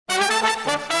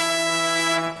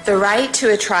The right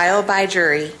to a trial by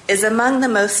jury is among the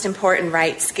most important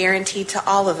rights guaranteed to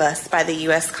all of us by the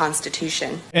U.S.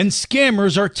 Constitution. And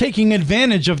scammers are taking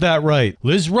advantage of that right.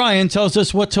 Liz Ryan tells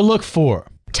us what to look for.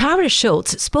 Tara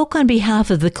Schultz spoke on behalf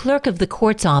of the clerk of the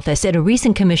court's office at a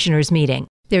recent commissioners' meeting.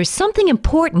 There's something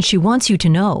important she wants you to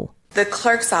know. The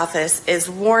clerk's office is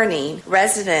warning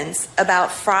residents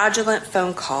about fraudulent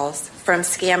phone calls from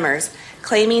scammers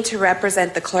claiming to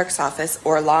represent the clerk's office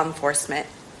or law enforcement.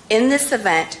 In this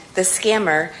event, the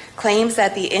scammer claims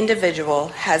that the individual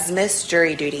has missed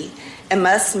jury duty and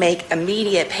must make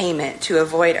immediate payment to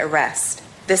avoid arrest.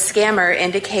 The scammer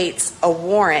indicates a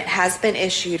warrant has been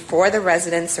issued for the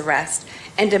resident's arrest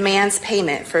and demands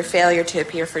payment for failure to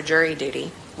appear for jury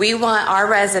duty. We want our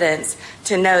residents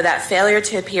to know that failure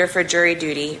to appear for jury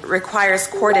duty requires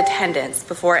court attendance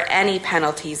before any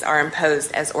penalties are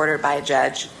imposed as ordered by a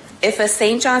judge. If a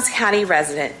St. Johns County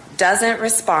resident doesn't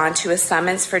respond to a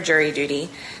summons for jury duty,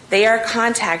 they are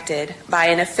contacted by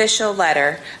an official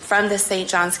letter from the St.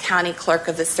 Johns County Clerk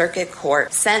of the Circuit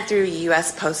Court sent through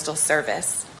U.S. Postal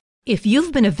Service. If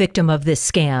you've been a victim of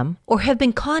this scam or have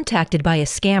been contacted by a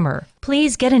scammer,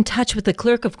 please get in touch with the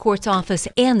Clerk of Court's office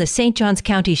and the St. Johns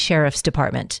County Sheriff's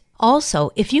Department. Also,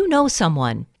 if you know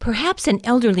someone, perhaps an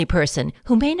elderly person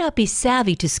who may not be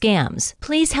savvy to scams,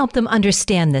 please help them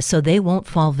understand this so they won't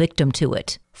fall victim to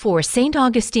it. For St.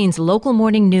 Augustine's Local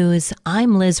Morning News,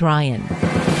 I'm Liz Ryan.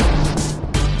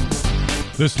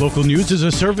 This local news is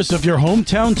a service of your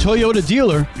hometown Toyota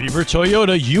dealer, Beaver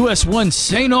Toyota US 1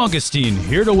 St. Augustine,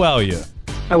 here to wow you.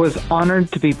 I was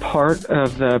honored to be part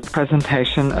of the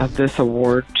presentation of this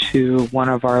award to one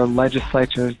of our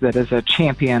legislators that is a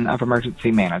champion of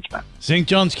emergency management. St.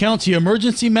 Johns County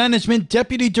Emergency Management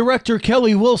Deputy Director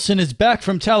Kelly Wilson is back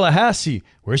from Tallahassee,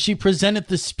 where she presented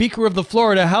the Speaker of the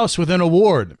Florida House with an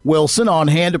award. Wilson on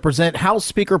hand to present House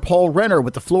Speaker Paul Renner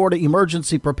with the Florida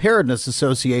Emergency Preparedness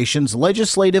Association's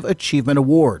Legislative Achievement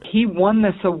Award. He won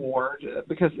this award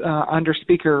because under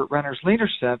Speaker Renner's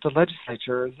leadership, the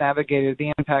legislature has navigated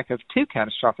the impact of two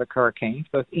catastrophic hurricanes,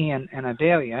 both Ian and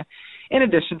Idalia, in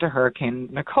addition to Hurricane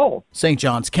Nicole. St.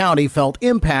 Johns County felt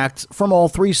impacts from all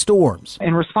three storms.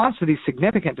 In response to these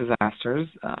significant disasters,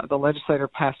 the legislature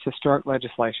passed historic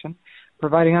legislation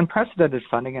providing unprecedented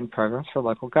funding and programs for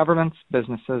local governments,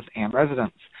 businesses, and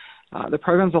residents. The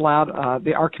programs allowed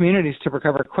our communities to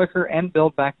recover quicker and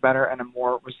build back better in a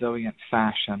more resilient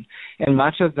fashion. And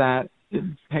much of that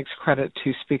takes credit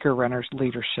to Speaker Renner's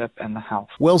leadership in the House.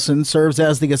 Wilson serves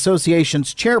as the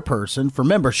association's chairperson for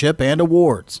membership and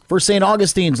awards. For St.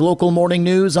 Augustine's Local Morning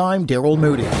News, I'm Daryl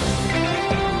Moody.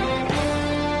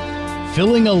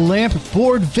 Filling a lamp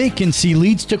board vacancy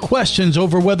leads to questions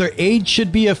over whether age should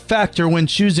be a factor when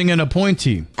choosing an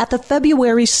appointee. At the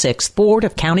February 6th Board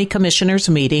of County Commissioners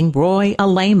meeting, Roy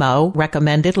Alamo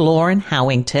recommended Lauren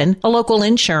Howington, a local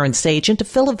insurance agent, to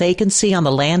fill a vacancy on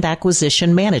the Land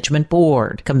Acquisition Management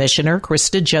Board. Commissioner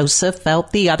Krista Joseph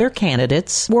felt the other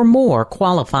candidates were more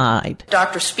qualified.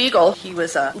 Dr. Spiegel, he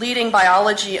was leading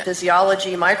biology,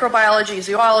 physiology, microbiology,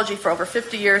 zoology for over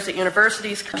 50 years at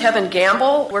universities. Kevin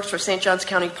Gamble works for St. Johns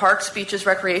County Parks, beaches,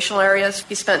 recreational areas.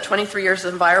 He spent 23 years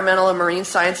as environmental and marine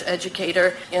science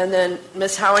educator. And then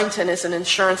Ms. Howington is an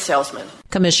insurance salesman.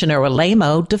 Commissioner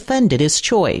Alamo defended his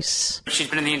choice. She's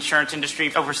been in the insurance industry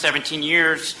for over 17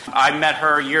 years. I met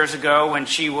her years ago when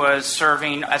she was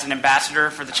serving as an ambassador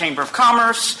for the Chamber of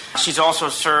Commerce. She's also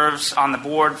serves on the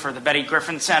board for the Betty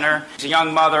Griffin Center. She's a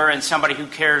young mother and somebody who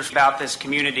cares about this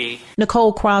community.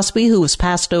 Nicole Crosby, who was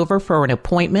passed over for an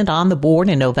appointment on the board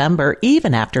in November,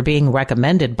 even after being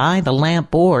recommended by the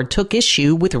LAMP board, took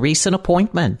issue with recent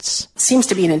appointments. It seems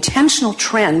to be an intentional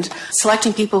trend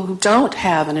selecting people who don't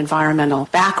have an environmental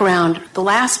background. The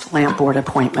last LAMP board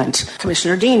appointment,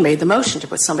 Commissioner Dean made the motion to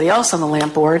put somebody else on the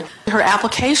LAMP board. Her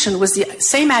application was the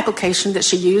same application that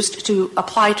she used to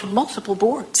apply to multiple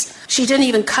boards. She didn't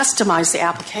even customize the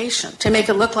application to make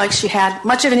it look like she had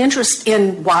much of an interest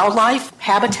in wildlife,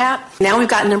 habitat. Now we've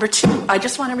got number 2. I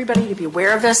just want everybody to be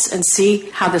aware of this and see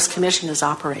how this commission is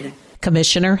operating.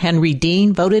 Commissioner Henry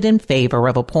Dean voted in favor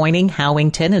of appointing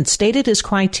Howington and stated his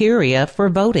criteria for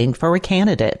voting for a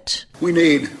candidate. We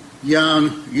need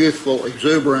young, youthful,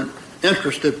 exuberant,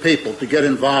 interested people to get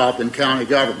involved in county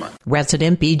government.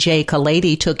 Resident B.J.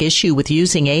 Kalady took issue with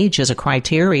using age as a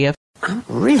criteria. I'm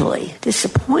really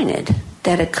disappointed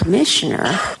that a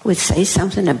commissioner would say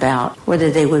something about whether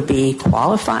they would be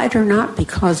qualified or not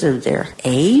because of their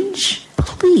age.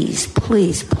 Please,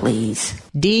 please, please.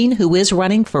 Dean, who is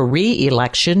running for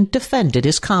re-election, defended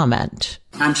his comment.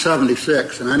 I'm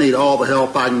 76, and I need all the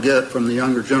help I can get from the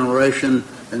younger generation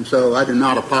and so I do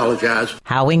not apologize.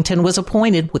 Howington was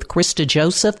appointed with Krista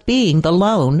Joseph being the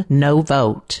lone no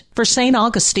vote. For St.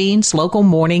 Augustine's Local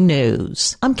Morning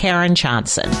News, I'm Karen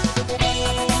Johnson.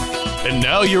 And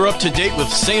now you're up to date with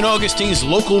St. Augustine's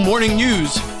Local Morning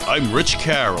News. I'm Rich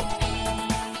Carroll.